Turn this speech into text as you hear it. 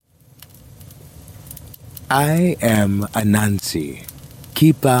I am Anansi,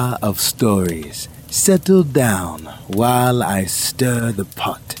 keeper of stories. Settle down while I stir the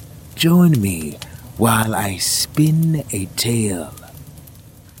pot. Join me while I spin a tale.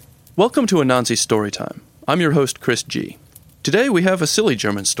 Welcome to Anansi Storytime. I'm your host, Chris G. Today we have a silly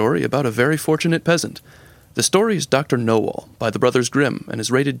German story about a very fortunate peasant. The story is Dr. Knowall by the Brothers Grimm and is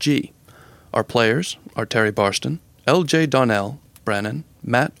rated G. Our players are Terry Barston, L.J. Donnell Brannan,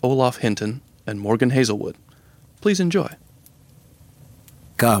 Matt Olaf Hinton, and Morgan Hazelwood. Please enjoy.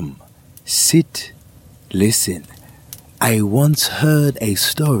 Come, sit, listen. I once heard a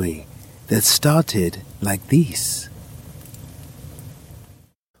story that started like this.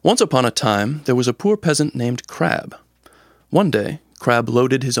 Once upon a time, there was a poor peasant named Crab. One day, Crab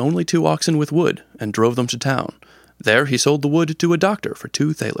loaded his only 2 oxen with wood and drove them to town. There he sold the wood to a doctor for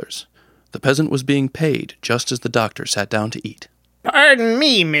 2 thalers. The peasant was being paid just as the doctor sat down to eat. Pardon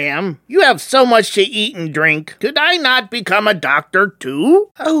me, ma'am. You have so much to eat and drink. Could I not become a doctor, too?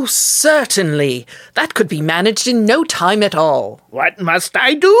 Oh, certainly. That could be managed in no time at all. What must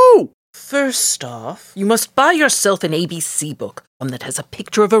I do? First off, you must buy yourself an ABC book, one that has a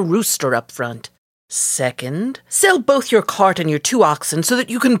picture of a rooster up front. Second, sell both your cart and your 2 oxen so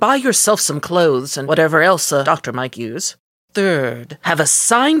that you can buy yourself some clothes and whatever else a doctor might use. Third, have a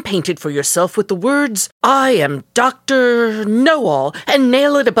sign painted for yourself with the words, "I am Dr. Knowall," and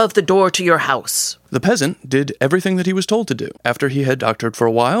nail it above the door to your house. The peasant did everything that he was told to do. After he had doctored for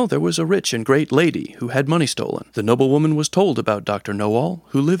a while, there was a rich and great lady who had money stolen. The noblewoman was told about Dr. Knowall,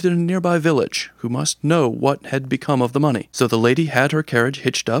 who lived in a nearby village, who must know what had become of the money. So the lady had her carriage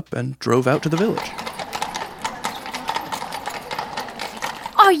hitched up and drove out to the village.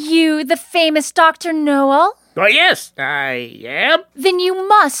 Are you the famous Dr. Knowall? Oh, yes, I am. Then you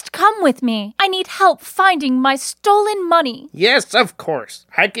must come with me. I need help finding my stolen money. Yes, of course.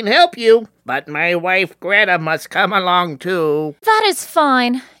 I can help you, but my wife Greta must come along, too. That is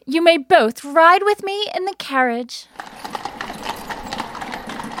fine. You may both ride with me in the carriage.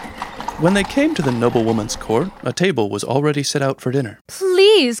 When they came to the noblewoman's court, a table was already set out for dinner.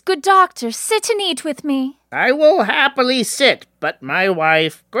 Please, good doctor, sit and eat with me. I will happily sit, but my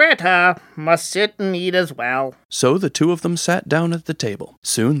wife, Greta, must sit and eat as well. So the 2 of them sat down at the table.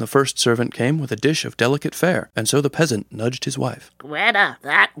 Soon the first servant came with a dish of delicate fare, and so the peasant nudged his wife. Greta,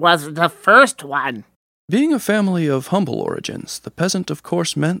 that was the first one. Being a family of humble origins, the peasant of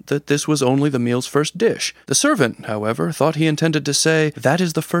course meant that this was only the meal's first dish. The servant, however, thought he intended to say, "That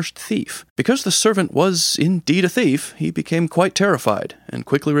is the first thief." Because the servant was indeed a thief, he became quite terrified and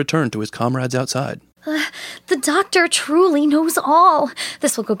quickly returned to his comrades outside. The doctor truly knows all.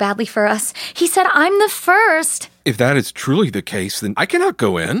 This will go badly for us. He said I'm the first. If that is truly the case, then I cannot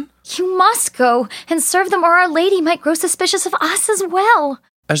go in. You must go and serve them, or Our Lady might grow suspicious of us as well.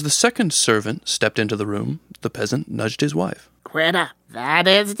 As the second servant stepped into the room, the peasant nudged his wife. Greta, that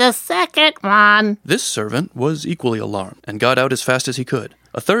is the second one. This servant was equally alarmed and got out as fast as he could.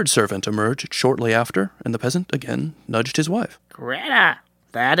 A third servant emerged shortly after, and the peasant again nudged his wife. Greta,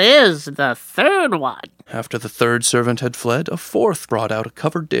 that is the third one. After the third servant had fled, a fourth brought out a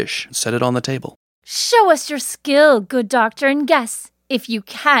covered dish and set it on the table. Show us your skill, good doctor, and guess, if you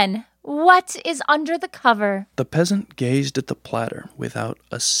can, what is under the cover. The peasant gazed at the platter without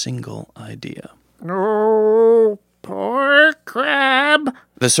a single idea. Oh, poor crab.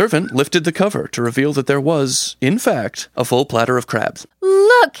 The servant lifted the cover to reveal that there was, in fact, a full platter of crabs.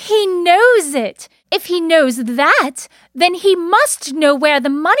 Look, he knows it. If he knows that, then he must know where the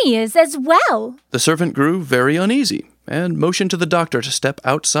money is as well. The servant grew very uneasy and motioned to the doctor to step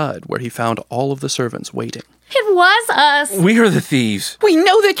outside, where he found all of the servants waiting. It was us. We are the thieves. We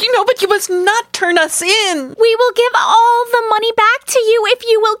know that you know, but you must not turn us in. We will give all the money back to you if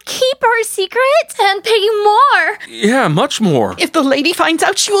you will keep our secret and pay you more. Yeah, much more. If the lady finds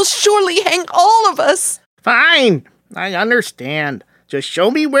out, she will surely hang all of us. Fine, I understand. Just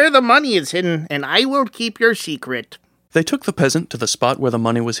show me where the money is hidden, and I will keep your secret. They took the peasant to the spot where the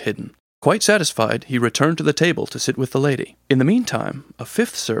money was hidden. Quite satisfied, he returned to the table to sit with the lady. In the meantime, a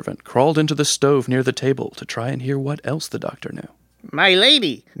fifth servant crawled into the stove near the table to try and hear what else the doctor knew. My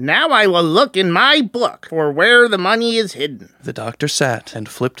lady, now I will look in my book for where the money is hidden. The doctor sat and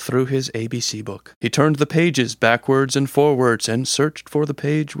flipped through his ABC book. He turned the pages backwards and forwards and searched for the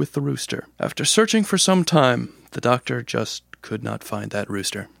page with the rooster. After searching for some time, the doctor just could not find that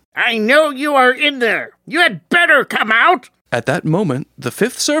rooster. I know you are in there. You had better come out. At that moment, the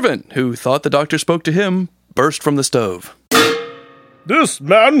fifth servant, who thought the doctor spoke to him, burst from the stove. This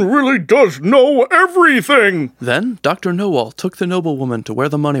man really does know everything! Then Dr. Knowall took the noblewoman to where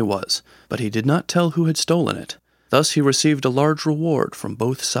the money was, but he did not tell who had stolen it. Thus he received a large reward from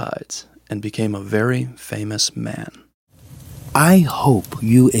both sides, and became a very famous man. I hope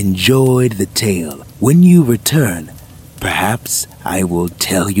you enjoyed the tale. When you return, perhaps I will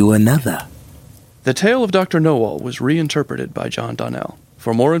tell you another. The Tale of Dr. Know-All was reinterpreted by John Donnell.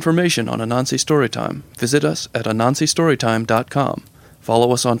 For more information on Anansi Storytime, visit us at anansistorytime.com.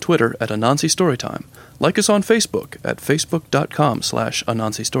 Follow us on Twitter at Anansi Storytime. Like us on Facebook at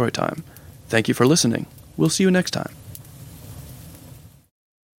facebook.com/AnansiStorytime. Thank you for listening. We'll see you next time.